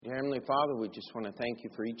Heavenly Father, we just want to thank you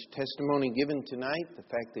for each testimony given tonight, the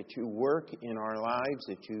fact that you work in our lives,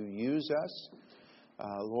 that you use us.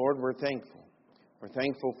 Lord, we're thankful. We're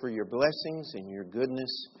thankful for your blessings and your goodness.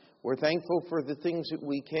 We're thankful for the things that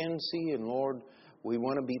we can see, and Lord, we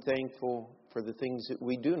want to be thankful for the things that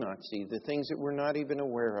we do not see, the things that we're not even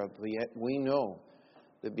aware of, but yet we know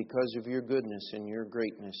that because of your goodness and your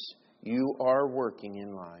greatness, you are working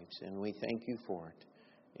in lives, and we thank you for it.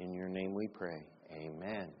 In your name we pray.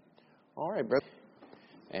 Amen. All right, brother.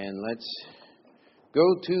 And let's go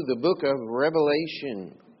to the book of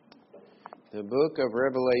Revelation. The book of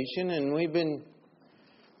Revelation. And we've been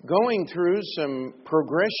going through some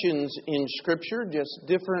progressions in Scripture, just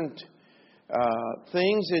different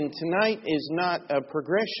things. And tonight is not a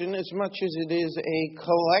progression as much as it is a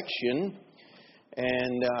collection.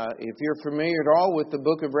 And if you're familiar at all with the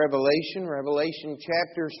book of Revelation, Revelation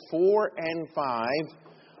chapters 4 and 5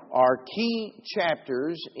 are key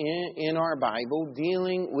chapters in our Bible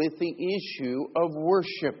dealing with the issue of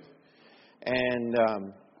worship. And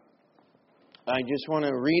I just want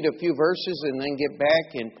to read a few verses and then get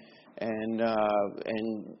back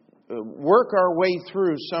and work our way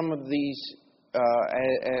through some of these,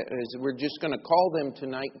 as we're just going to call them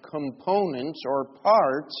tonight, components or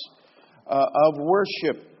parts of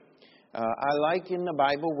worship. I like in the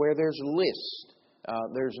Bible where there's lists.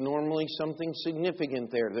 There's normally something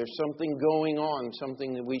significant there. There's something going on,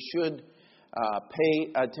 something that we should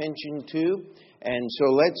pay attention to. And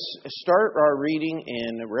so let's start our reading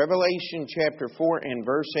in Revelation chapter 4 and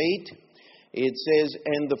verse 8. It says,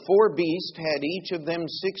 "And the four beasts had each of them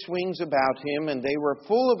 6 wings about him, and they were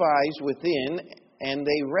full of eyes within, and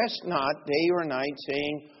they rest not day or night,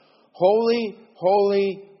 saying, Holy,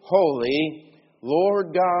 holy, holy,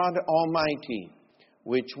 Lord God Almighty,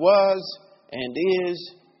 which was and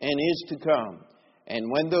is to come.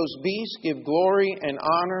 And when those beasts give glory and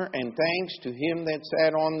honor and thanks to him that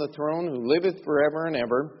sat on the throne, who liveth forever and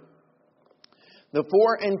ever, the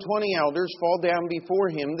 24 elders fall down before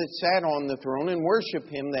him that sat on the throne, and worship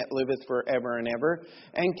him that liveth forever and ever,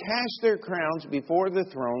 and cast their crowns before the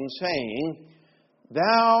throne, saying,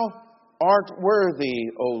 Thou art worthy,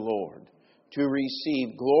 O Lord, to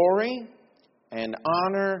receive glory and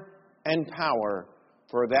honor and power,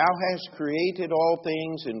 for thou hast created all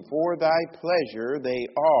things, and for thy pleasure they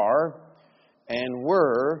are and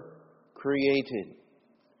were created."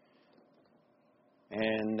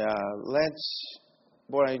 And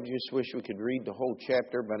I just wish we could read the whole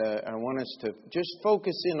chapter, but I want us to just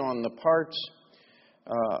focus in on the parts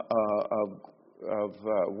of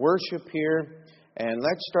worship here. And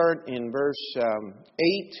let's start in verse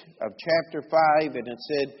 8 of chapter 5, and it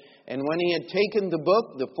said, "And when he had taken the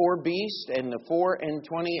book, the 4 beasts and the 24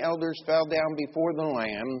 elders fell down before the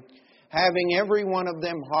Lamb, having every one of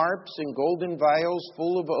them harps and golden vials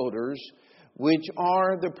full of odors, which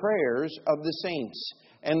are the prayers of the saints.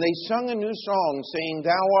 And they sung a new song, saying,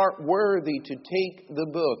 Thou art worthy to take the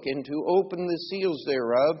book and to open the seals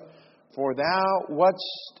thereof, for thou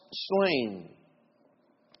wast slain,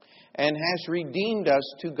 and hast redeemed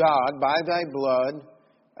us to God by thy blood."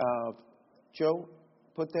 Joe,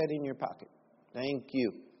 put that in your pocket. Thank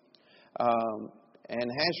you.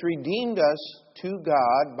 "And hast redeemed us to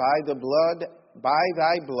God by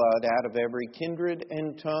thy blood out of every kindred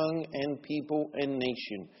and tongue and people and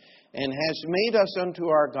nation. And hast made us unto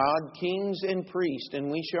our God kings and priests, and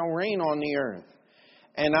we shall reign on the earth.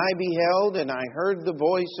 And I beheld, and I heard the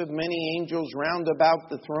voice of many angels round about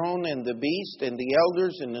the throne and the beast and the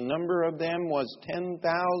elders, and the number of them was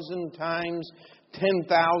 10,000 times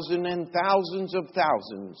 10,000 and thousands of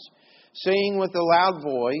thousands, saying with a loud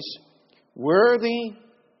voice, Worthy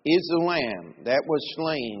is the Lamb that was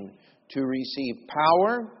slain to receive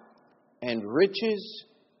power and riches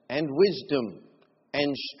and wisdom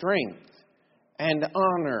and strength and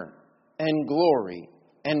honor and glory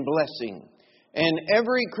and blessing. And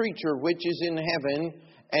every creature which is in heaven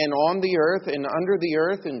and on the earth and under the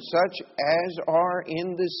earth, and such as are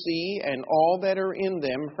in the sea, and all that are in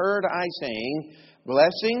them, heard I saying,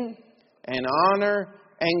 Blessing and honor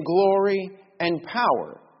and glory and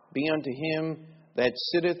power be unto him that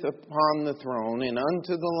sitteth upon the throne, and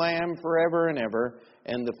unto the Lamb forever and ever.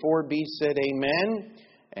 And the 4 beasts said, Amen.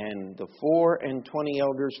 And the 24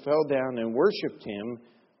 elders fell down and worshipped him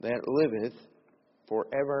that liveth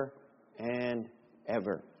forever and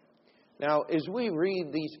ever. Now, as we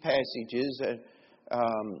read these passages,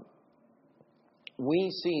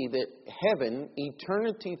 we see that heaven,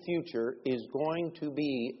 eternity future, is going to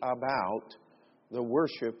be about the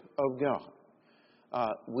worship of God.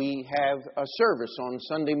 We have a service on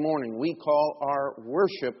Sunday morning we call our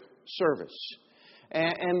worship service.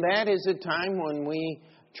 And that is a time when we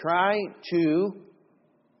try to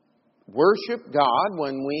worship God,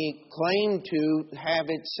 when we claim to have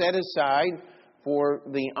it set aside for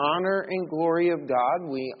the honor and glory of God,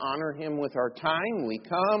 we honor Him with our time. We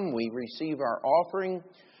come, we receive our offering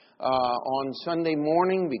on Sunday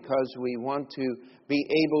morning because we want to be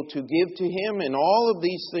able to give to Him, and all of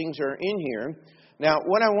these things are in here. Now,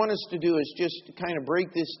 what I want us to do is just kind of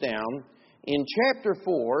break this down. In chapter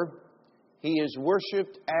 4, He is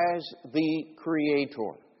worshipped as the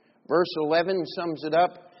Creator. Verse 11 sums it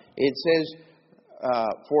up. It says,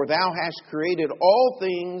 "For Thou hast created all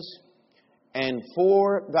things, and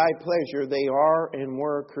for Thy pleasure they are and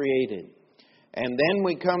were created." And then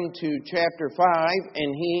we come to chapter 5,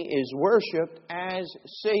 and He is worshipped as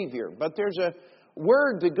Savior. But there's a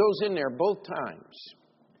word that goes in there both times.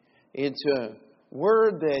 It's a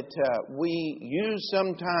word that we use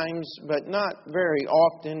sometimes, but not very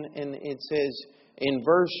often. And it says in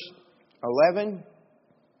verse 11,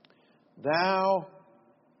 "Thou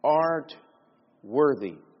art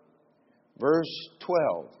worthy." Verse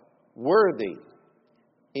 12, "Worthy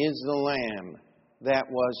is the Lamb that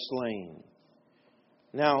was slain."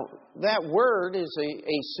 Now, that word is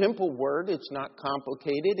a simple word. It's not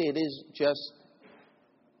complicated. It is just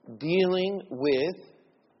dealing with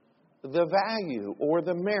the value or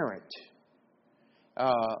the merit.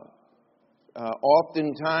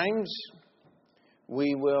 Oftentimes,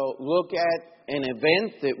 we will look at an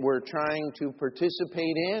event that we're trying to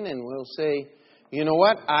participate in, and we'll say, you know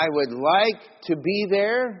what, I would like to be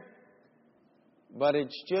there, but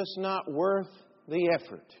it's just not worth the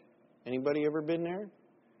effort. Anybody ever been there?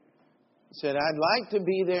 Said, I'd like to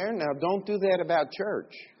be there. Now, don't do that about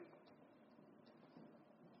church.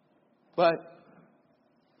 But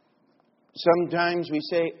sometimes we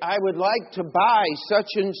say, I would like to buy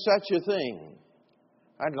such and such a thing.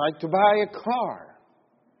 I'd like to buy a car.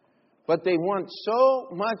 But they want so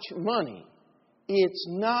much money, it's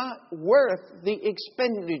not worth the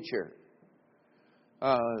expenditure.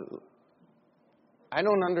 I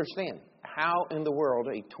don't understand how in the world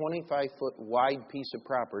a 25-foot wide piece of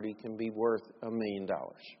property can be worth $1 million.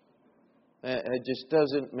 It just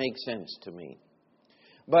doesn't make sense to me.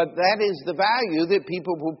 But that is the value that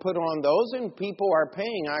people will put on those, and people are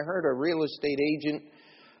paying. I heard a real estate agent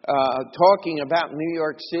talking about New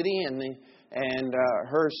York City, and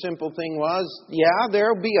her simple thing was, yeah,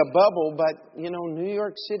 there'll be a bubble, but, you know, New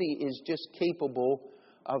York City is just capable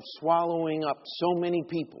of swallowing up so many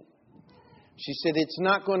people. She said it's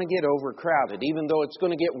not going to get overcrowded, even though it's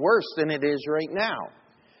going to get worse than it is right now.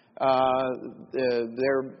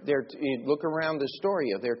 Look around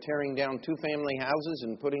Astoria. They're tearing down 2-family houses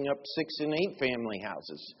and putting up 6- and 8-family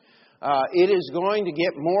houses. It is going to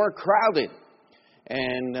get more crowded.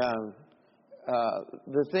 And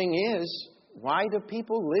the thing is, why do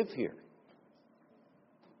people live here?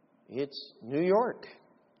 It's New York.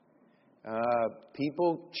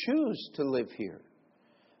 People choose to live here.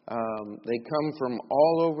 They come from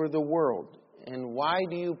all over the world. And why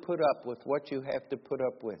do you put up with what you have to put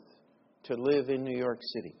up with to live in New York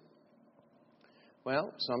City?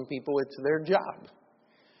 Well, some people it's their job.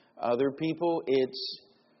 Other people it's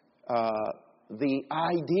the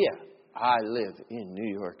idea, I live in New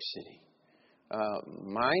York City.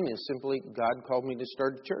 Mine is simply, God called me to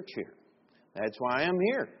start a church here. That's why I'm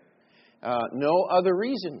here. No other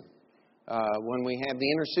reason. When we have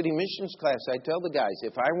the inner city missions class, I tell the guys,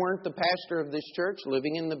 if I weren't the pastor of this church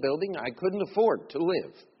living in the building, I couldn't afford to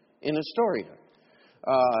live in Astoria.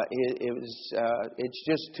 It's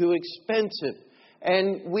just too expensive.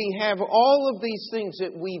 And we have all of these things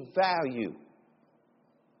that we value.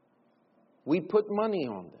 We put money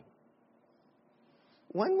on them.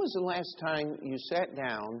 When was the last time you sat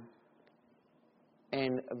down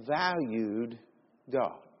and valued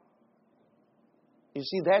God? You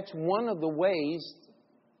see, that's one of the ways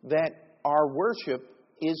that our worship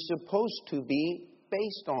is supposed to be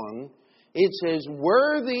based on. It says,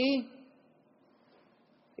 worthy.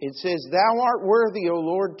 It says, Thou art worthy, O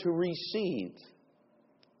Lord, to receive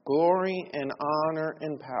glory and honor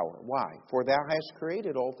and power. Why? For Thou hast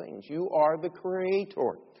created all things. You are the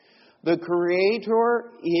Creator. The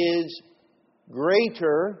Creator is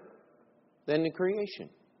greater than the creation.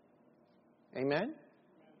 Amen?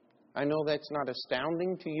 I know that's not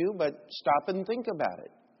astounding to you, but stop and think about it.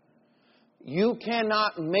 You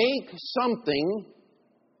cannot make something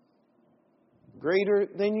greater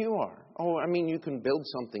than you are. Oh, I mean, you can build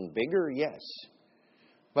something bigger, yes.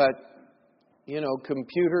 But, you know,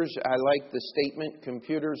 computers, I like the statement,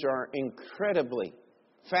 computers are incredibly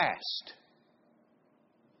fast,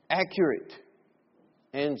 accurate,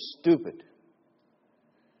 and stupid.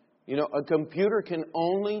 You know, a computer can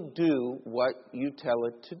only do what you tell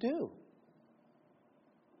it to do.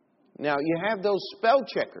 Now, you have those spell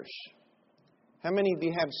checkers. How many of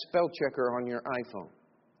you have spell checker on your iPhone?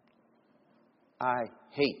 I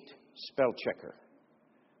hate spell checker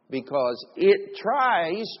because it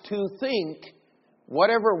tries to think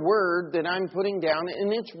whatever word that I'm putting down,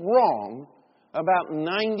 and it's wrong about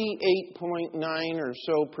 98.9 or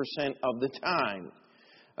so % of the time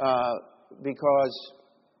because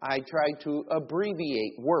I try to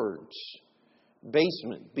abbreviate words.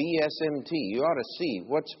 Basement, BSMT. You ought to see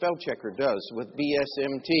what spell checker does with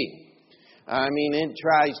BSMT. I mean, it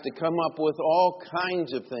tries to come up with all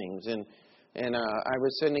kinds of things. And I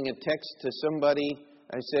was sending a text to somebody.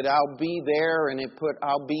 I said, I'll be there, and it put,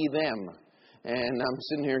 I'll be them. And I'm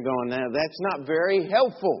sitting here going, now, that's not very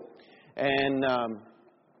helpful. And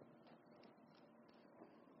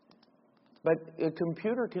but a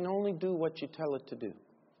computer can only do what you tell it to do.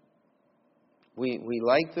 We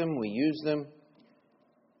like them, we use them,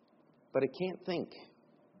 but it can't think.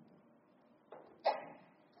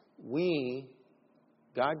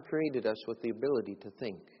 God created us with the ability to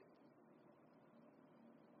think.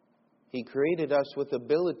 He created us with the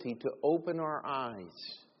ability to open our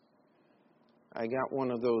eyes. I got one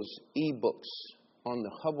of those e-books on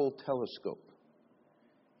the Hubble telescope,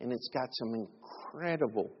 and it's got some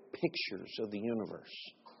incredible pictures of the universe.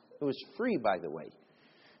 It was free, by the way.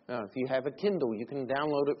 If you have a Kindle, you can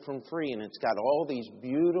download it from free, and it's got all these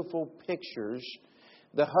beautiful pictures.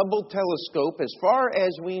 The Hubble telescope, as far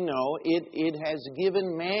as we know, it has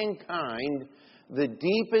given mankind the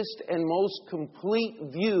deepest and most complete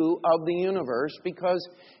view of the universe because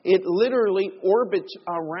it literally orbits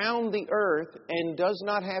around the earth and does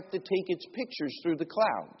not have to take its pictures through the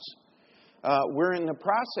clouds. We're in the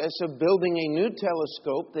process of building a new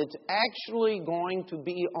telescope that's actually going to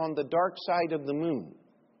be on the dark side of the moon,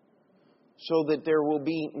 so that there will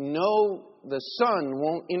be the sun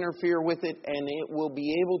won't interfere with it, and it will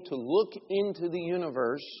be able to look into the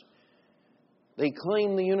universe. They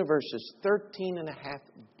claim the universe is 13.5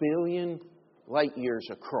 billion light years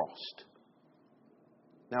across.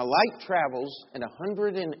 Now, light travels at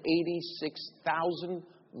 186,000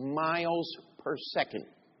 miles per second.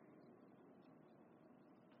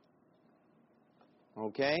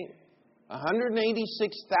 Okay?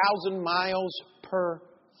 186,000 miles per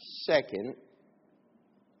second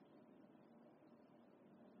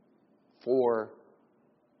for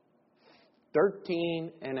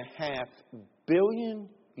 13.5 billion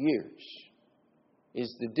years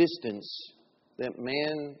is the distance that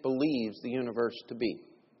man believes the universe to be.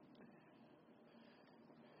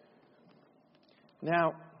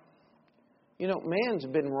 Now, you know, man's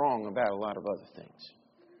been wrong about a lot of other things.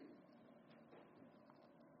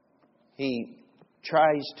 He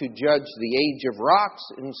tries to judge the age of rocks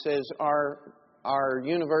and says our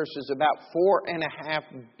universe is about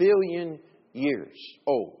 4.5 billion years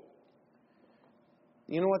old.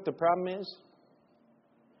 You know what the problem is?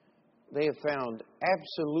 They have found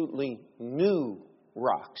absolutely new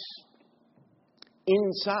rocks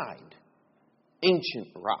inside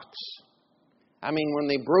ancient rocks. I mean, when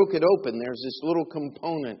they broke it open, there's this little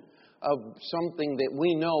component of something that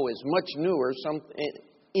we know is much newer,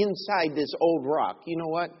 inside this old rock. You know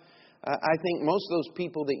what? I think most of those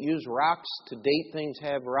people that use rocks to date things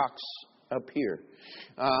have rocks up here.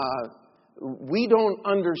 We don't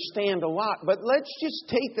understand a lot, but let's just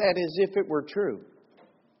take that as if it were true.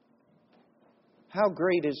 How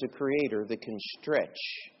great is a creator that can stretch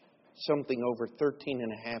something over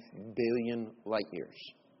 13.5 billion light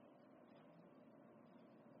years?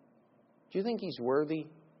 Do you think He's worthy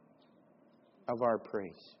of our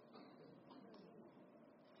praise?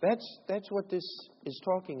 That's what this is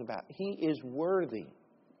talking about. He is worthy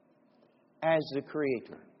as the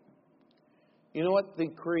creator. You know what? The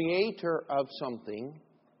creator of something,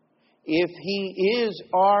 if He is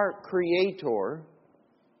our creator,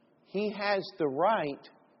 He has the right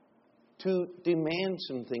to demand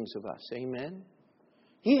some things of us. Amen?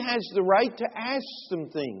 He has the right to ask some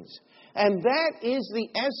things. And that is the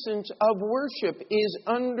essence of worship, is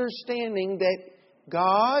understanding that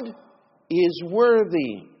God is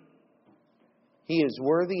worthy. He is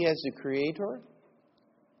worthy as the Creator,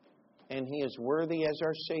 and He is worthy as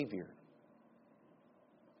our Savior.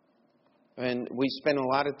 And we spend a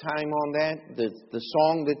lot of time on that. The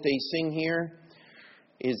song that they sing here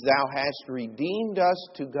is, "Thou hast redeemed us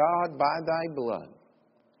to God by Thy blood."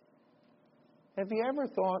 Have you ever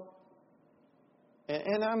thought,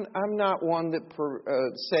 and I'm not one that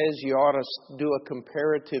says you ought to do a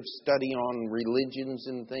comparative study on religions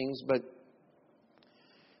and things, but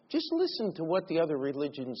just listen to what the other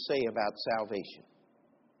religions say about salvation.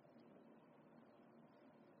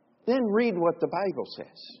 then read what the Bible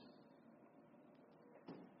says.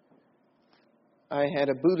 I had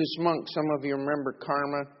a Buddhist monk, some of you remember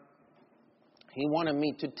Karma. He wanted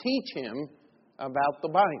me to teach him about the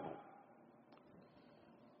Bible.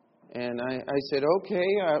 And I said, okay,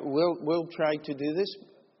 we'll try to do this.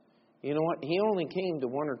 You know what? He only came to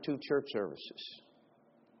 1 or 2 church services.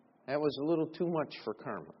 That was a little too much for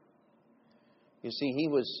Karma. You see, he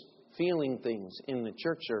was feeling things in the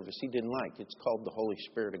church service he didn't like. It's called the Holy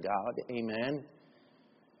Spirit of God. Amen.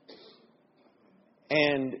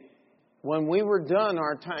 And when we were done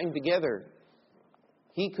our time together,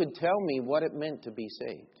 he could tell me what it meant to be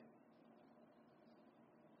saved.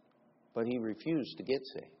 But he refused to get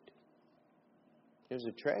saved. It was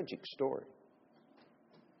a tragic story.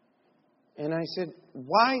 And I said,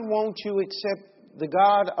 why won't you accept the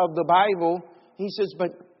God of the Bible? He says,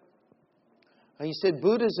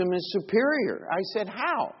 Buddhism is superior. I said,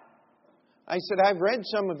 how? I said, I've read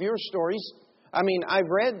some of your stories.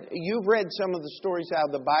 You've read some of the stories out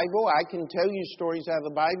of the Bible. I can tell you stories out of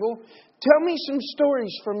the Bible. Tell me some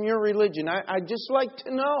stories from your religion. I'd just like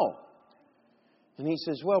to know. And he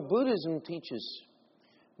says, well, Buddhism teaches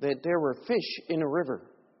that there were fish in a river.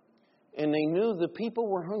 And they knew the people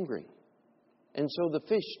were hungry. And so the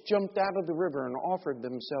fish jumped out of the river and offered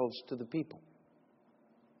themselves to the people.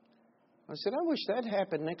 I said, I wish that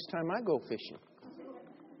happened next time I go fishing.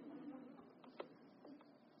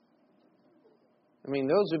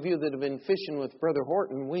 Those of you that have been fishing with Brother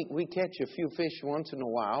Horton, we catch a few fish once in a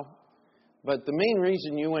while. But the main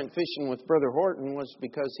reason you went fishing with Brother Horton was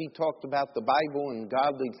because he talked about the Bible and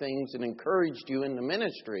godly things and encouraged you in the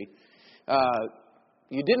ministry.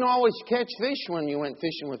 You didn't always catch fish when you went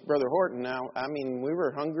fishing with Brother Horton. Now, we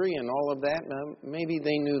were hungry and all of that. Now, maybe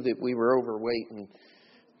they knew that we were overweight, and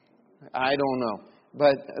I don't know.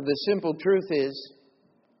 But the simple truth is,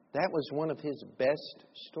 that was one of his best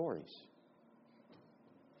stories.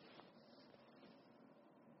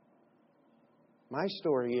 My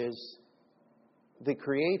story is, the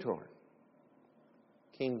Creator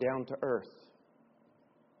came down to earth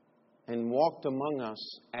and walked among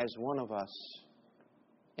us as one of us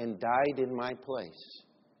and died in my place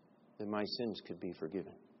that my sins could be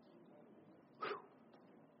forgiven. Whew.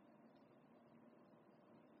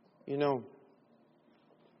 You know,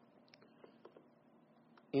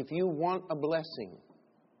 if you want a blessing,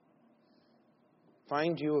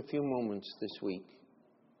 find you a few moments this week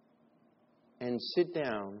and sit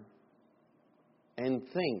down and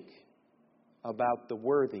think about the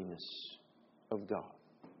worthiness of God.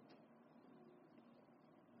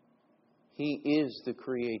 He is the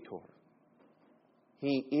Creator.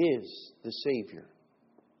 He is the Savior.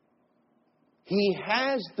 He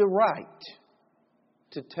has the right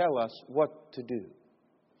to tell us what to do.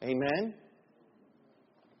 Amen?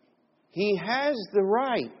 He has the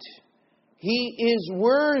right. He is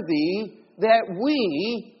worthy that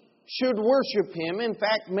we should worship Him. In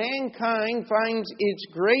fact, mankind finds its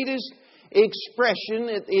greatest expression,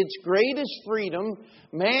 its greatest freedom.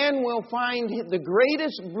 Man will find the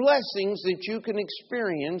greatest blessings that you can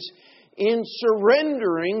experience in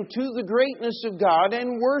surrendering to the greatness of God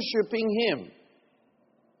and worshiping Him.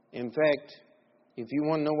 In fact, if you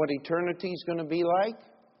want to know what eternity is going to be like,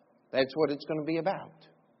 that's what it's going to be about.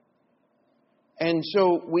 And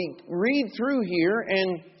so we read through here,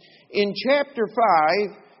 and in chapter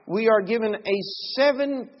 5, we are given a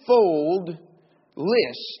 7-fold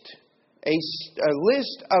list, a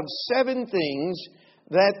list of 7 things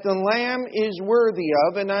that the Lamb is worthy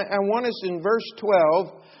of. And I want us in verse 12,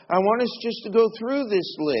 I want us just to go through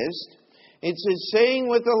this list. It says, saying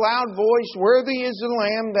with a loud voice, worthy is the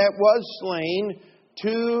Lamb that was slain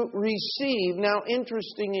to receive. Now,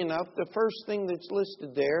 interesting enough, the first thing that's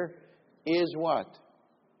listed there is what?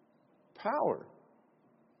 Power.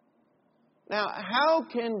 Now, how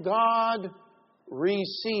can God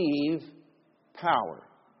receive power?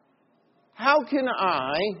 How can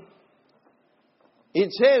I?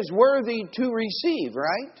 It says worthy to receive,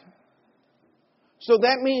 right? So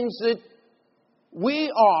that means that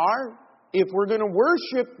we are, if we're going to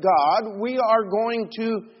worship God, we are going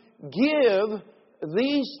to give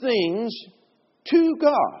these things to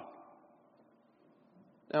God.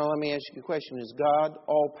 Now, let me ask you a question. Is God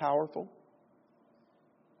all-powerful?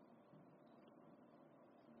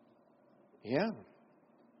 Yeah.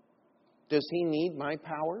 Does He need my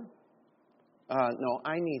power? No,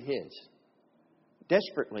 I need His.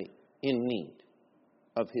 Desperately in need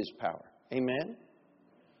of His power. Amen?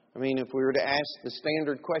 If we were to ask the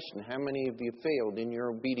standard question, how many of you failed in your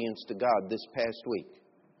obedience to God this past week?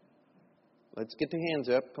 Let's get the hands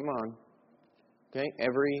up. Come on. Okay,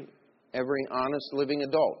 every honest living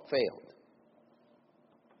adult failed.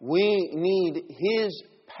 We need His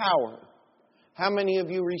power. How many of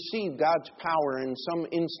you received God's power in some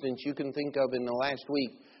instance you can think of in the last week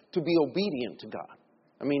to be obedient to God?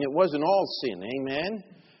 I mean, it wasn't all sin, amen?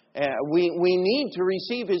 We need to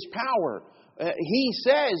receive His power. He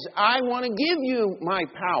says, I want to give you my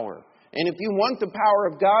power. And if you want the power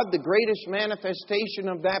of God, the greatest manifestation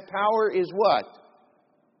of that power is what?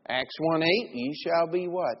 Acts 1:8, ye shall be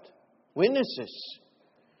what? Witnesses.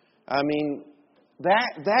 I mean,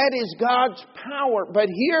 that is God's power. But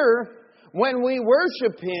here, when we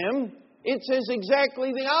worship Him, it says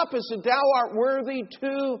exactly the opposite. Thou art worthy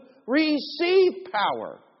to receive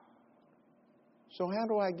power. So how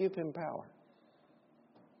do I give Him power?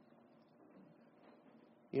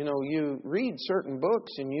 You know, you read certain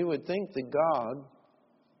books and you would think that God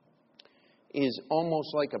is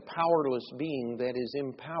almost like a powerless being that is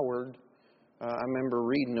empowered. I remember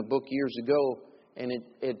reading a book years ago, and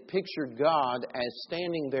it pictured God as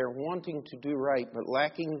standing there wanting to do right, but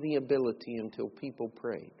lacking the ability until people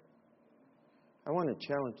prayed. I want to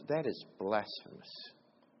challenge, that is blasphemous.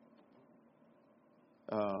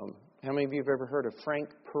 How many of you have ever heard of Frank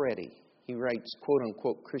Peretti? He writes,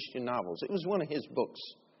 quote-unquote, Christian novels. It was one of his books.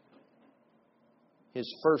 His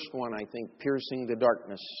first one, I think, Piercing the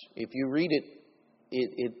Darkness. If you read it,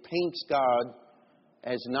 it paints God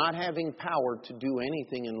as not having power to do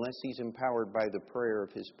anything unless He's empowered by the prayer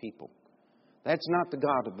of His people. That's not the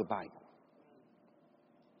God of the Bible.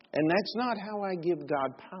 And that's not how I give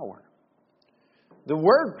God power. The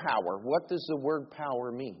word power, what does the word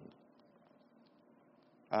power mean?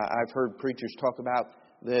 I've heard preachers talk about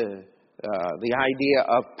the idea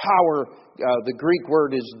of power. The Greek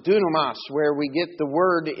word is dunamis, where we get the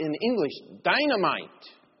word in English, dynamite.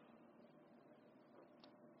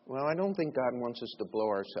 Well, I don't think God wants us to blow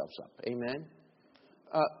ourselves up. Amen?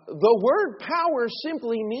 The word power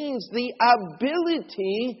simply means the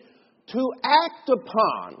ability to act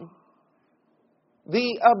upon,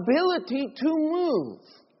 the ability to move.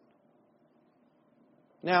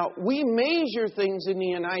 Now, we measure things in the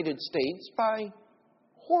United States by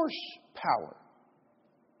horsepower.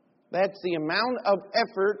 That's the amount of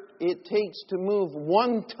effort it takes to move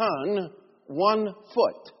 1 ton, 1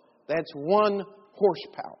 foot. That's 1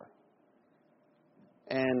 horsepower.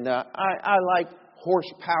 And I like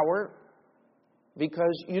horsepower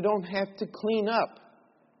because you don't have to clean up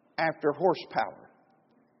after horsepower.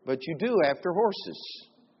 But you do after horses.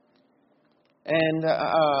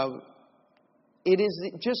 And it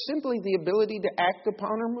is just simply the ability to act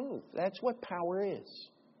upon or move. That's what power is.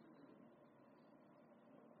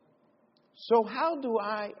 So how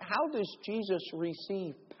does Jesus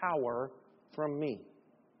receive power from me?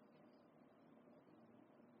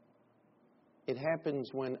 It happens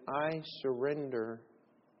when I surrender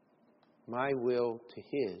my will to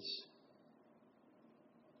His,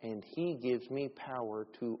 and He gives me power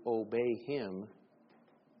to obey Him.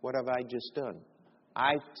 What have I just done?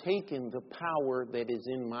 I've taken the power that is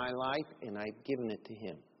in my life and I've given it to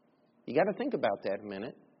Him. You got to think about that a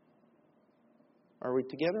minute. Are we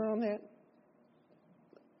together on that?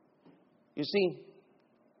 You see,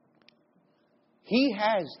 He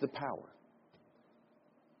has the power.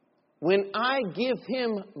 When I give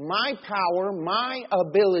Him my power, my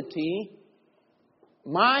ability,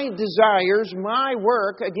 my desires, my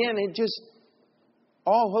work, again, it just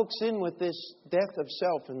all hooks in with this death of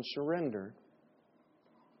self and surrender.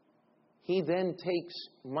 He then takes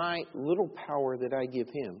my little power that I give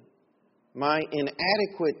Him, my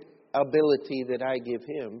inadequate ability that I give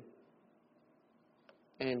Him,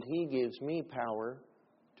 and He gives me power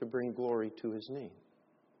to bring glory to His name.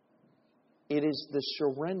 It is the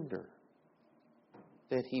surrender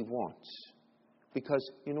that He wants. Because,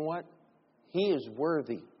 you know what? He is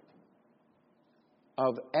worthy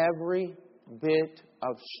of every bit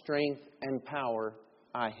of strength and power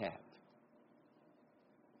I have.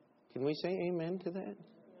 Can we say amen to that?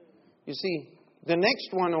 You see, the next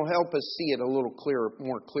one will help us see it a little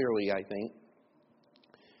more clearly, I think.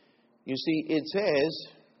 You see, it says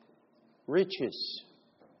riches.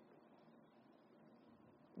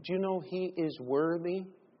 Do you know He is worthy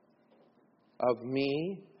of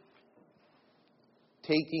me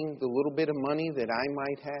taking the little bit of money that I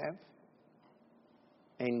might have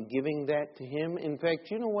and giving that to Him? In fact,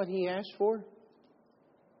 you know what He asked for?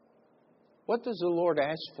 What does the Lord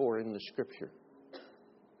ask for in the Scripture?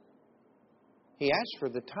 He asks for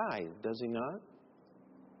the tithe, does He not?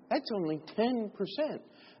 That's only 10%.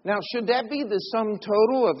 Now, should that be the sum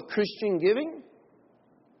total of Christian giving?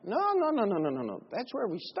 No. That's where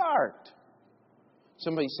we start.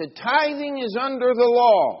 Somebody said, tithing is under the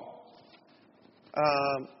law.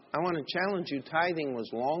 I want to challenge you, tithing was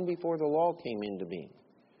long before the law came into being.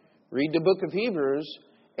 Read the book of Hebrews.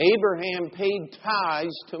 Abraham paid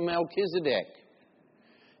tithes to Melchizedek.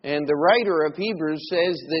 And the writer of Hebrews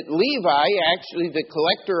says that Levi, actually the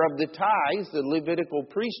collector of the tithes, the Levitical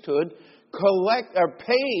priesthood,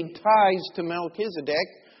 paid tithes to Melchizedek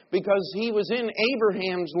because he was in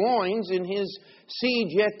Abraham's loins, in his seed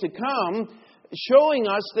yet to come, showing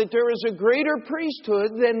us that there is a greater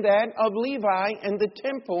priesthood than that of Levi and the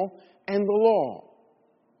temple and the law.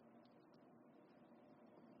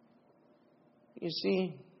 You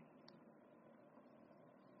see,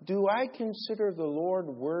 do I consider the Lord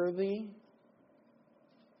worthy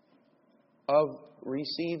of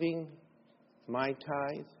receiving my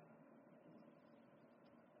tithe?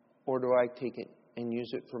 Or do I take it and use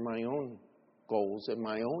it for my own goals and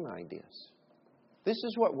my own ideas? This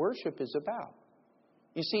is what worship is about.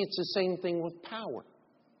 You see, it's the same thing with power.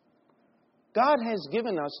 God has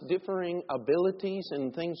given us differing abilities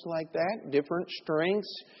and things like that, different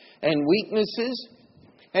strengths and weaknesses.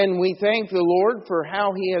 And we thank the Lord for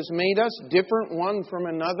how He has made us different one from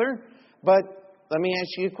another. But let me ask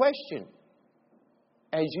you a question.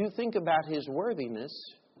 As you think about His worthiness,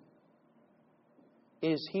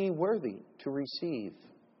 is He worthy to receive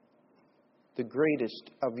the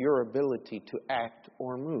greatest of your ability to act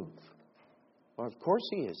or move? Well, of course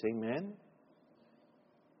He is. Amen.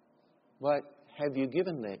 But have you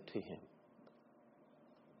given that to Him?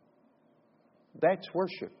 That's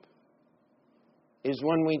worship. Is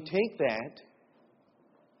when we take that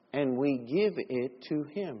and we give it to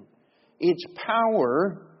Him. It's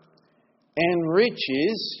power and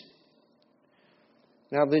riches.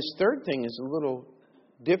 Now, this third thing is a little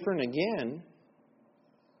different again.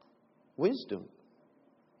 Wisdom.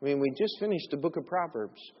 I mean, we just finished the book of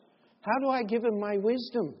Proverbs. How do I give Him my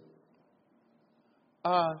wisdom?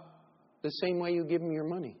 The same way you give Him your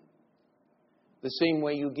money. The same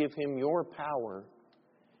way you give Him your power.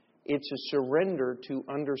 It's a surrender to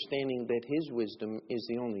understanding that His wisdom is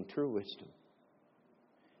the only true wisdom.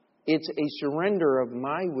 It's a surrender of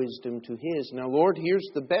my wisdom to His. Now, Lord, here's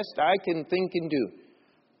the best I can think and do.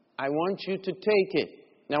 I want you to take it.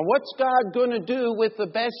 Now, what's God going to do with the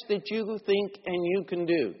best that you think and you can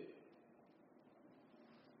do?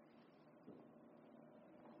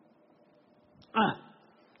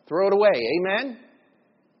 Throw it away. Amen?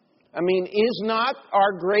 I mean, is not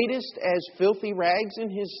our greatest as filthy rags in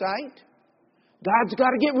His sight? God's got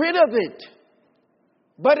to get rid of it.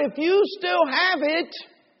 But if you still have it,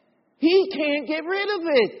 He can't get rid of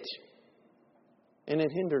it. And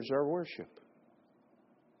it hinders our worship.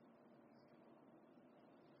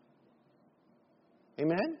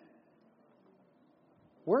 Amen?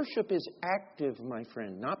 Worship is active, my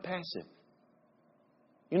friend, not passive.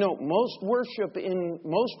 You know, most worship in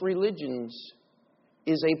most religions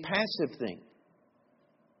is a passive thing.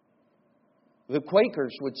 The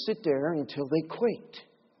Quakers would sit there until they quaked,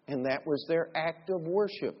 and that was their act of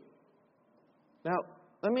worship. Now,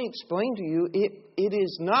 let me explain to you, it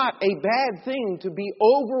is not a bad thing to be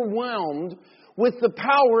overwhelmed with the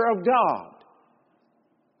power of God.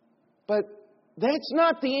 But that's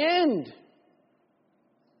not the end.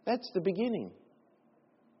 That's the beginning.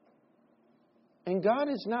 And God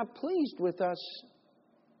is not pleased with us.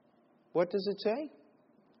 What does it say?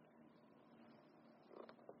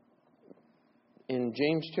 In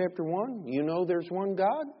James chapter 1, you know there's one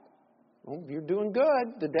God? Well, you're doing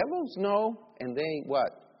good. The devils know. And they what?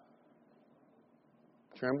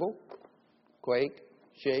 Tremble, quake,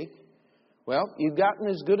 shake. Well, you've gotten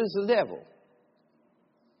as good as the devil.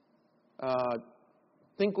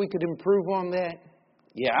 Think we could improve on that?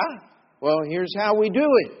 Yeah. Well, here's how we do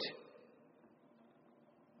it.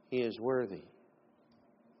 He is worthy.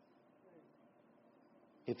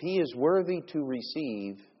 If He is worthy to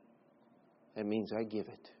receive, that means I give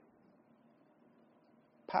it.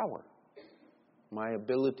 Power. My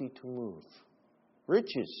ability to move.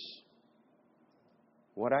 Riches.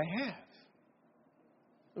 What I have.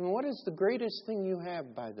 And what is the greatest thing you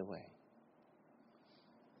have, by the way?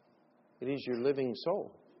 It is your living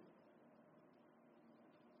soul.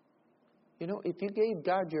 You know, if you gave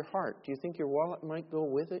God your heart, do you think your wallet might go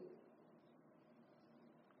with it?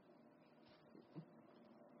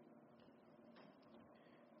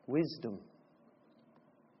 Wisdom.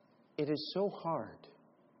 It is so hard.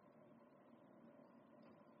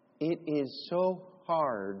 It is so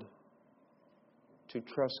hard to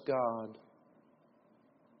trust God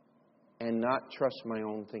and not trust my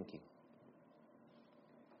own thinking.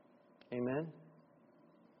 Amen?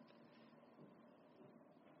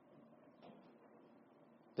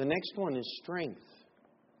 The next one is strength.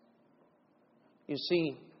 You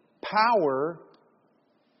see, power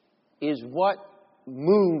is what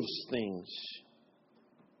moves things.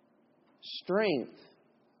 strength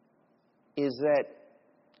is that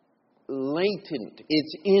latent.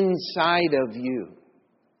 It's inside of you.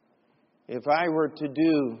 If I were to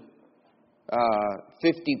do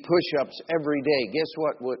 50 push-ups every day,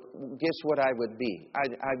 guess what I would be?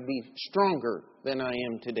 I'd be stronger than I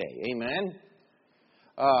am today. Amen?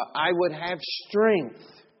 I would have strength.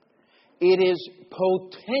 It is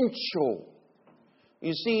potential.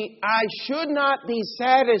 You see, I should not be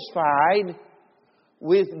satisfied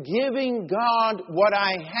with giving God what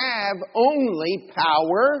I have, only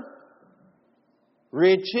power,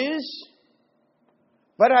 riches.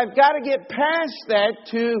 But I've got to get past that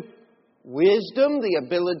to wisdom, the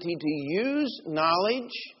ability to use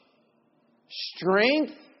knowledge,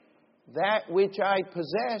 strength, that which I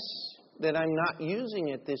possess that I'm not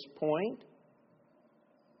using at this point,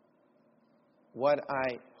 what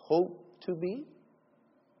I hope to be,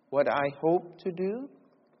 what I hope to do.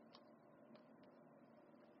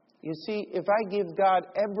 You see, if I give God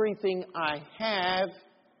everything I have,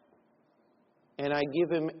 and I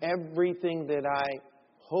give Him everything that I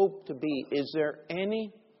hope to be, is there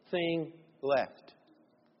anything left?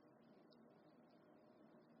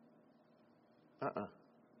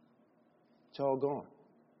 It's all gone.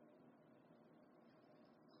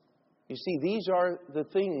 You see, these are the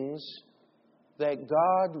things that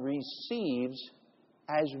God receives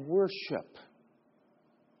as worship.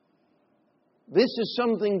 This is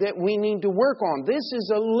something that we need to work on. This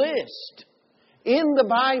is a list in the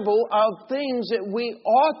Bible of things that we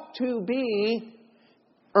ought to be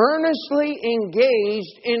earnestly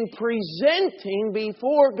engaged in presenting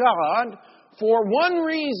before God for one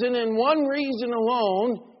reason and one reason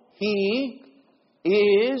alone: He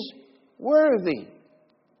is worthy.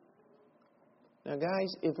 Now,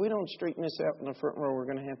 guys, if we don't straighten this out in the front row, we're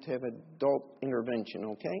going to have adult intervention,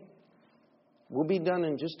 okay? We'll be done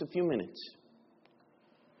in just a few minutes.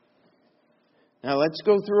 Now, let's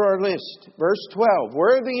go through our list. Verse 12.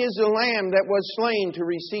 Worthy is the Lamb that was slain to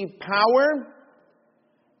receive power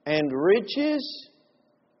and riches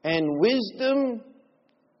and wisdom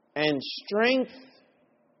and strength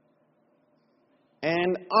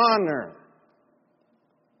and honor.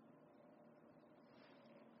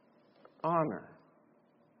 Honor.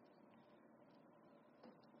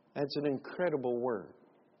 That's an incredible word.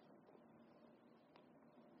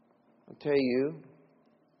 I'll tell you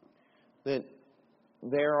that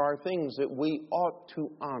there are things that we ought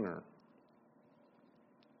to honor,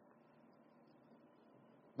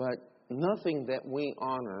 but nothing that we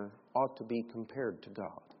honor ought to be compared to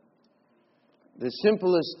God. The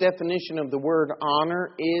simplest definition of the word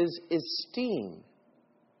honor is esteem,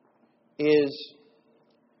 is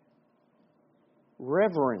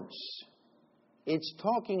reverence. It's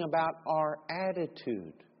talking about our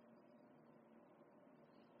attitude.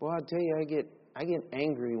 Well, I'll tell you, I get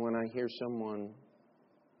angry when I hear someone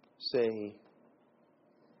say,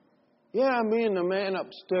 "Yeah, me and the man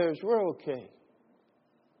upstairs, we're okay."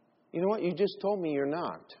 You know what? You just told me you're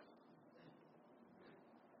not.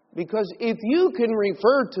 Because if you can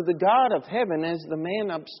refer to the God of heaven as the man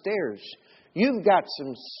upstairs, you've got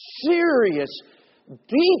some serious,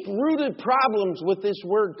 deep-rooted problems with this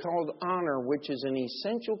word called honor, which is an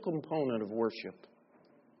essential component of worship.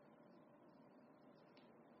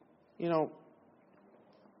 You know,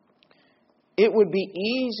 it would be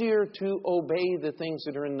easier to obey the things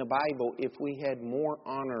that are in the Bible if we had more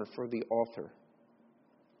honor for the author.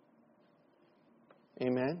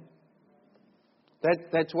 Amen?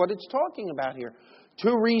 That's what it's talking about here.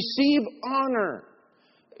 To receive honor.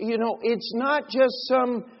 You know, it's not just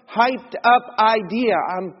some hyped up idea.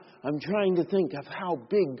 I'm trying to think of how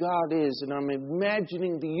big God is, and I'm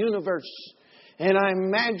imagining the universe. And I'm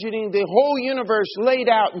imagining the whole universe laid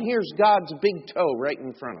out, and here's God's big toe right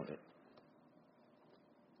in front of it.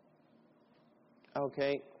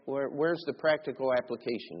 Okay, where's the practical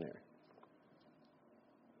application there?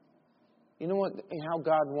 You know what? How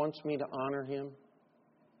God wants me to honor Him?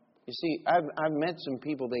 You see, I've met some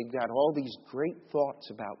people, they've got all these great thoughts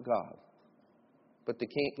about God, but they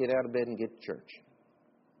can't get out of bed and get to church.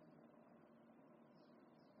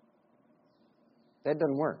 That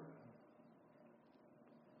doesn't work.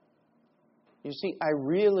 You see, I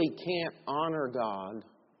really can't honor God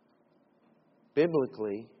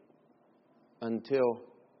biblically until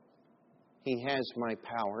He has my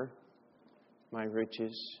power, my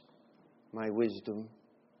riches, my wisdom,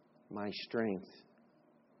 my strength.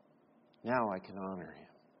 Now I can honor Him.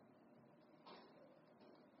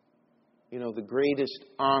 You know, the greatest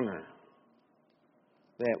honor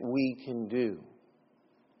that we can do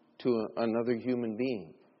to another human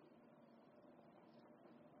being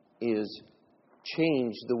is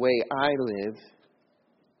change the way I live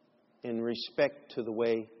in respect to the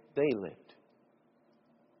way they lived.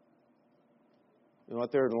 You know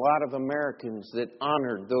what? There are a lot of Americans that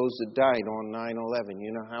honored those that died on 9/11.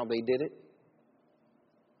 You know how they did it?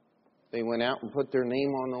 They went out and put their name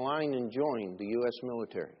on the line and joined the U.S.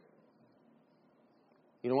 military.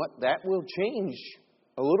 You know what? That will change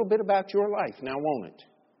a little bit about your life now, won't it?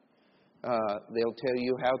 They'll tell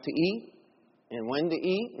you how to eat and when to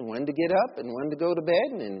eat and when to get up and when to go to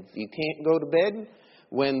bed. And if you can't go to bed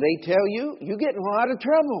when they tell you, you get in a lot of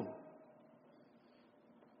trouble.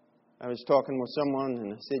 I was talking with someone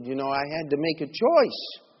and I said, you know, I had to make a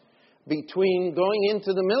choice between going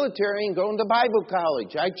into the military and going to Bible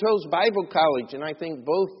college. I chose Bible college, and I think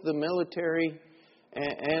both the military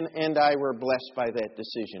and I were blessed by that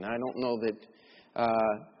decision. I don't know that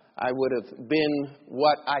I would have been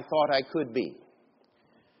what I thought I could be.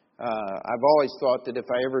 I've always thought that if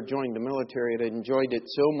I ever joined the military, I'd enjoyed it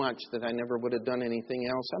so much that I never would have done anything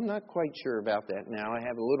else. I'm not quite sure about that now. I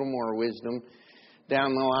have a little more wisdom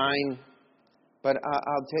down the line. But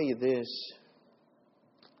I'll tell you this.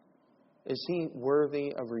 Is He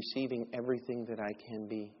worthy of receiving everything that I can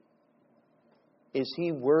be? Is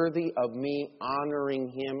He worthy of me honoring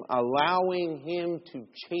Him, allowing Him to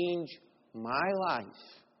change my life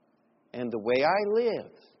and the way I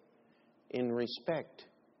live in respect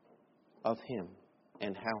of Him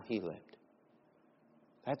and how He lived?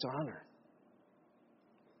 That's honor.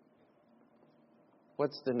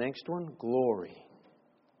 What's the next one? Glory.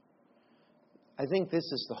 I think this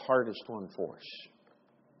is the hardest one for us.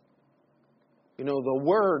 You know, the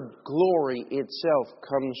word glory itself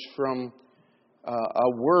comes from a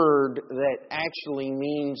word that actually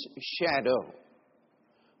means shadow.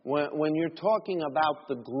 When you're talking about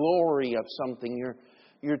the glory of something,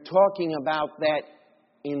 you're talking about that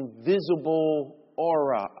invisible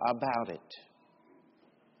aura about it.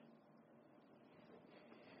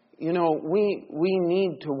 You know, we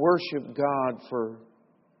need to worship God for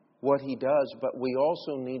what He does, but we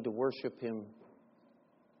also need to worship Him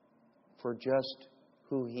for just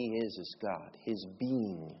who He is as God, His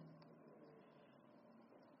being.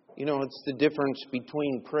 You know, it's the difference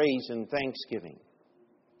between praise and thanksgiving.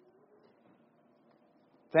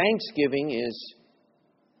 Thanksgiving is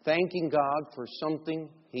thanking God for something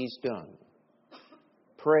He's done.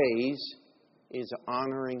 Praise is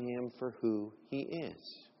honoring Him for who He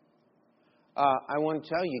is. I want to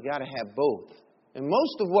tell you, you got to have both. And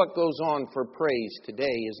most of what goes on for praise today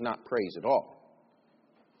is not praise at all.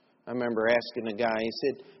 I remember asking a guy,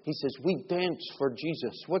 he says, we dance for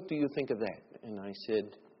Jesus. What do you think of that? And I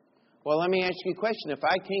said, well, let me ask you a question. If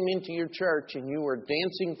I came into your church and you were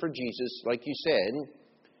dancing for Jesus, like you said,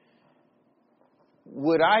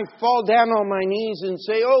 would I fall down on my knees and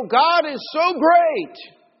say, oh, God is so great?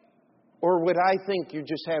 Or would I think you're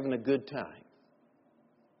just having a good time?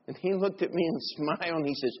 And he looked at me and smiled and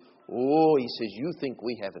he says, oh, he says, you think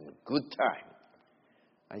we having a good time?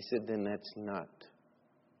 I said, then that's not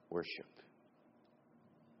worship.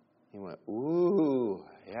 He went, ooh,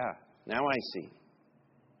 yeah, now I see.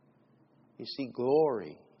 You see,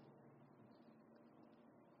 glory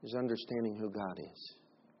is understanding who God is.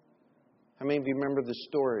 How many of you remember the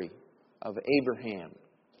story of Abraham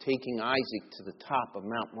taking Isaac to the top of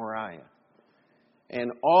Mount Moriah? And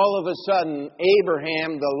all of a sudden,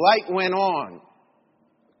 Abraham, the light went on.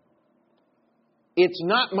 It's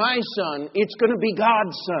not my son, it's going to be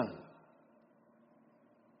God's son.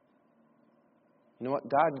 You know what?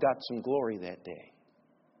 God got some glory that day.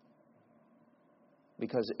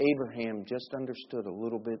 Because Abraham just understood a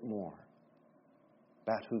little bit more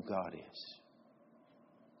about who God is.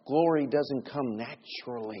 Glory doesn't come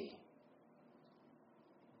naturally.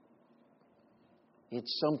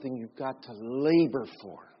 It's something you've got to labor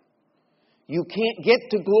for. You can't get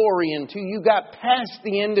to glory until you got past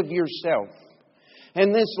the end of yourself.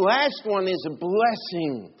 And this last one is a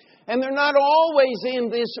blessing. And they're not always in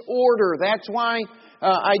this order. That's why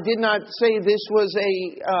I did not say this was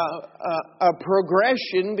a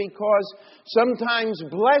progression, because sometimes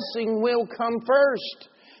blessing will come first.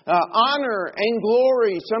 Honor and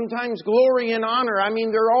glory, sometimes glory and honor. I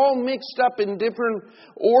mean, they're all mixed up in different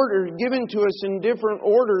orders, given to us in different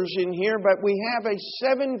orders in here, but we have a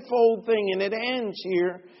sevenfold thing, and it ends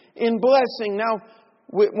here in blessing. Now,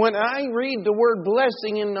 when I read the word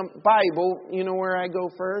blessing in the Bible, you know where I go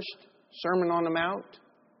first? Sermon on the Mount.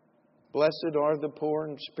 Blessed are the poor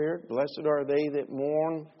in spirit. Blessed are they that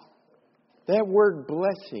mourn. That word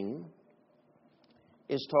blessing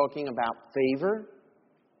is talking about favor.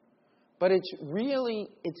 But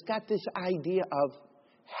it's got this idea of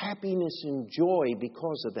happiness and joy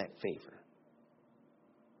because of that favor.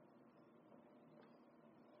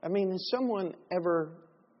 I mean, has someone ever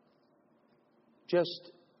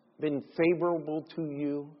just been favorable to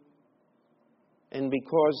you, and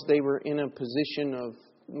because they were in a position of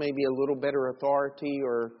maybe a little better authority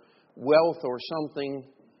or wealth or something.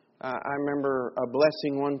 I remember a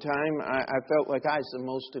blessing one time. I felt like I was the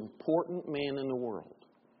most important man in the world.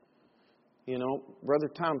 You know, Brother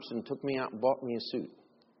Thompson took me out and bought me a suit.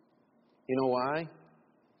 You know why?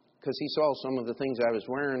 Because he saw some of the things I was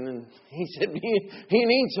wearing and he said, he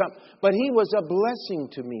needs something. But he was a blessing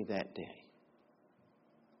to me that day.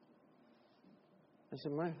 I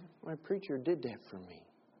said, my preacher did that for me.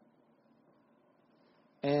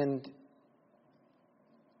 And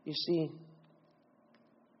you see,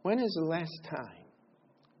 when is the last time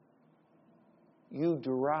you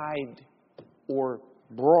derived or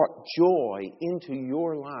brought joy into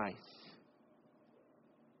your life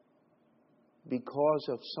because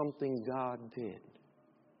of something God did?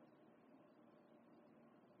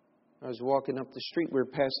 I was walking up the street. We were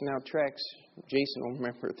passing out tracts. Jason will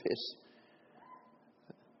remember this.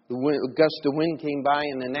 A gust of wind came by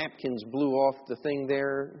and the napkins blew off the thing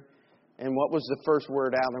there. And what was the first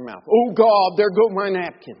word out of their mouth? Oh God, there go my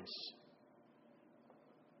napkins.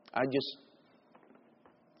 I just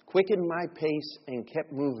quickened my pace and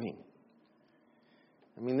kept moving.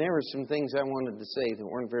 I mean, there were some things I wanted to say that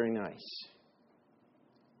weren't very nice.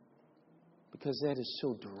 Because that is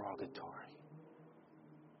so derogatory.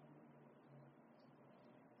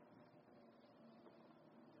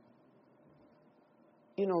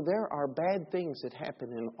 You know, there are bad things that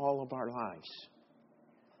happen in all of our lives.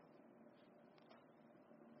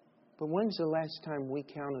 But when's the last time we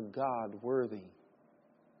counted God worthy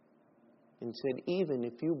and said, even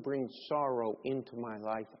if you bring sorrow into my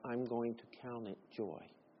life, I'm going to count it joy?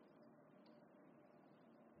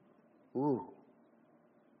 Ooh.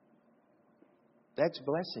 That's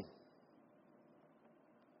blessing.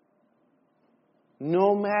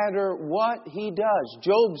 No matter what he does.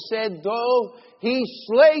 Job said, though he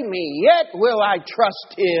slay me, yet will I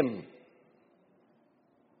trust him.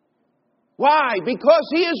 Why? Because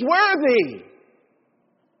he is worthy.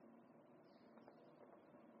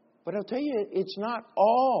 But I'll tell you, it's not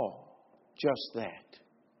all just that.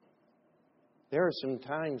 There are some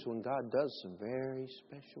times when God does some very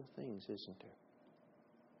special things, isn't there?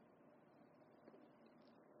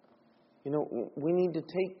 You know, we need to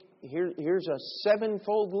take, here's a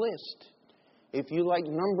sevenfold list. If you like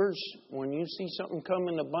numbers, when you see something come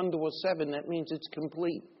in a bundle of 7, that means it's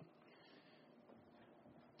complete.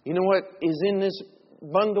 You know what is in this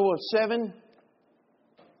bundle of 7?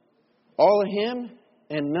 All of Him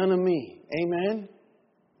and none of me. Amen?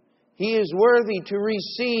 He is worthy to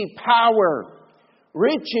receive power,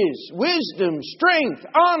 riches, wisdom, strength,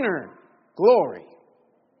 honor, glory,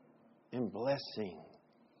 and blessing.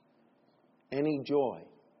 Any joy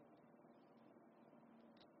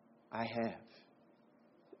I have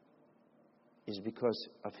is because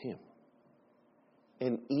of Him.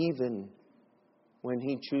 And even when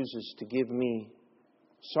He chooses to give me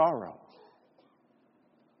sorrow,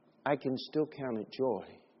 I can still count it joy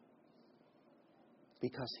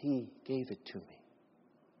because He gave it to me.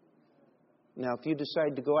 Now, if you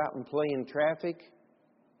decide to go out and play in traffic,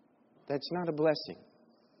 that's not a blessing.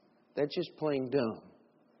 That's just plain dumb.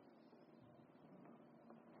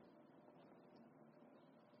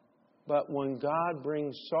 But when God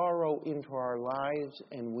brings sorrow into our lives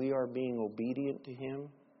and we are being obedient to Him,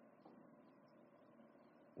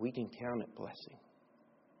 we can count it blessing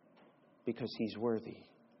because He's worthy.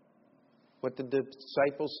 What did the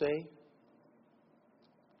disciples say?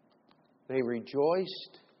 They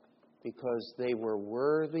rejoiced because they were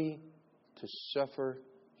worthy to suffer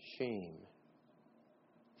shame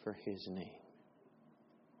for His name.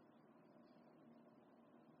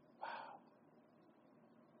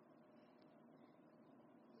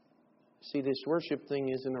 See, this worship thing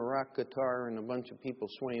isn't a rock guitar and a bunch of people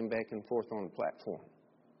swaying back and forth on a platform.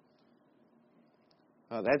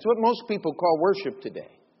 That's what most people call worship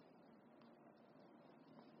today.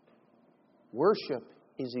 Worship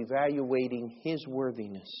is evaluating His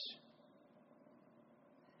worthiness.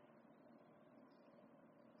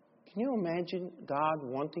 Can you imagine God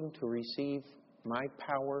wanting to receive my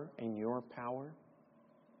power and your power?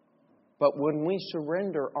 But when we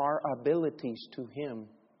surrender our abilities to Him,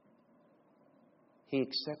 He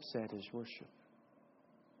accepts that as worship.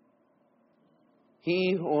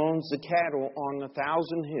 He who owns the cattle on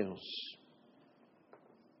 1,000 hills.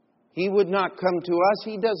 He would not come to us.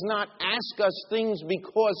 He does not ask us things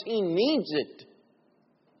because He needs it.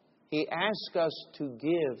 He asks us to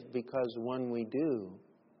give because when we do,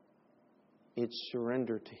 it's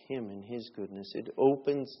surrender to Him and His goodness. It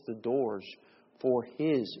opens the doors for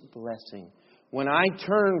His blessing. When I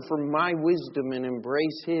turn from my wisdom and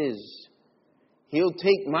embrace His, He'll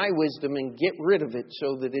take my wisdom and get rid of it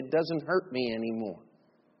so that it doesn't hurt me anymore.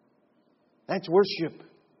 That's worship.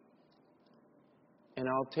 And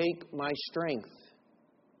I'll take my strength,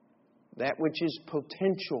 that which is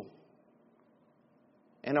potential,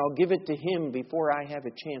 and I'll give it to Him before I have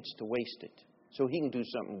a chance to waste it, so He can do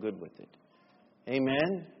something good with it.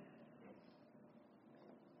 Amen?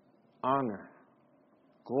 Honor,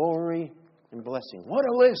 glory, and blessing. What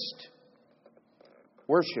a list!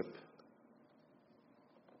 Worship.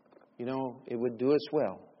 You know, it would do us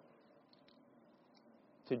well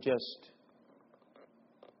to just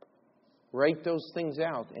write those things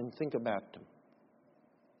out and think about them.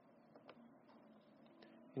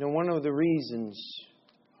 You know, one of the reasons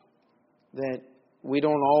that we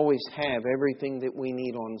don't always have everything that we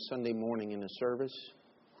need on Sunday morning in a service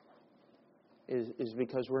is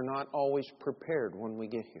because we're not always prepared when we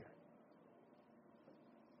get here.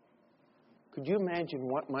 Could you imagine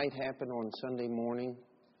what might happen on Sunday morning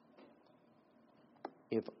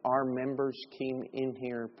if our members came in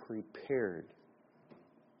here prepared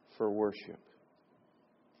for worship?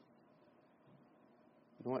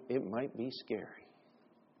 You know what? It might be scary,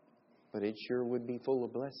 but it sure would be full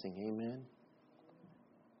of blessing. Amen?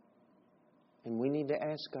 And we need to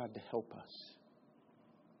ask God to help us.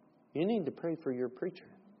 You need to pray for your preacher,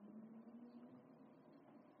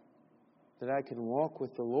 that I can walk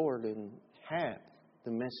with the Lord and have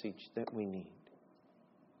the message that we need.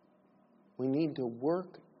 We need to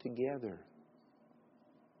work together,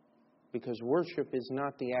 because worship is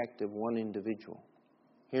not the act of one individual.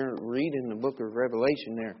 Here, read in the book of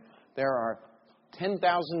Revelation, there are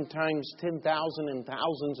 10,000 times 10,000 and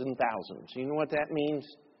thousands and thousands. You know what that means?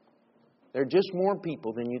 There are just more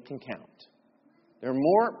people than you can count. There are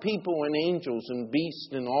more people and angels and beasts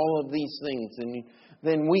and all of these things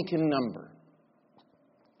than we can number.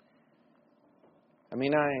 I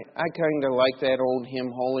mean, I kind of like that old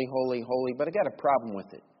hymn, Holy, Holy, Holy, but I got a problem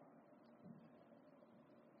with it.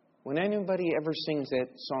 When anybody ever sings that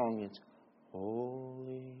song, it's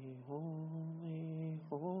Holy, Holy,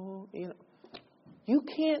 Holy. You know,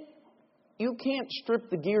 you can't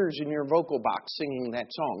strip the gears in your vocal box singing that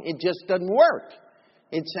song. It just doesn't work.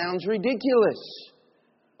 It sounds ridiculous.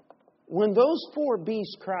 When those four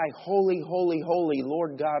beasts cry, Holy, Holy, Holy,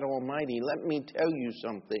 Lord God Almighty, let me tell you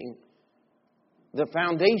something. The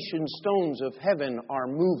foundation stones of heaven are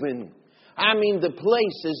moving. I mean, the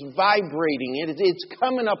place is vibrating. It's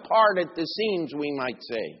coming apart at the seams, we might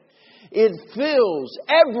say. It fills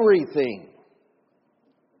everything.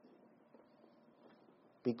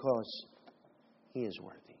 Because He is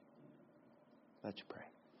worthy. Let's pray.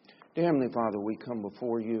 Dear Heavenly Father, we come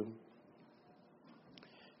before You.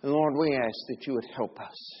 And Lord, we ask that You would help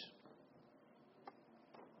us.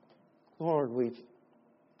 Lord, we've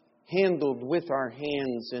handled with our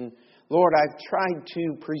hands. And Lord, I've tried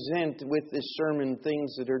to present with this sermon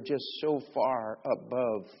things that are just so far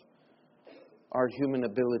above our human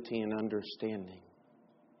ability and understanding.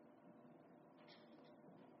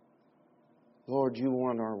 Lord, You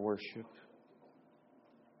want our worship.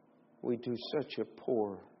 We do such a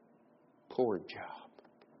poor job.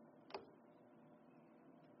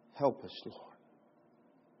 Help us, Lord.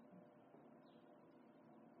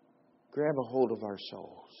 Grab a hold of our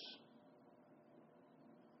souls.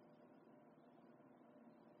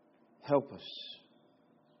 Help us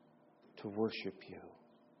to worship You.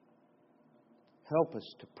 Help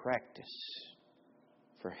us to practice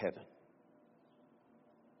for heaven.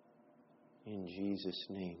 In Jesus'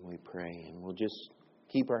 name we pray. And we'll just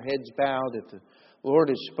keep our heads bowed. If the Lord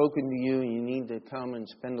has spoken to you and you need to come and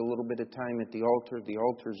spend a little bit of time at the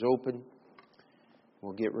altar's open.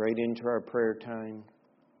 We'll get right into our prayer time.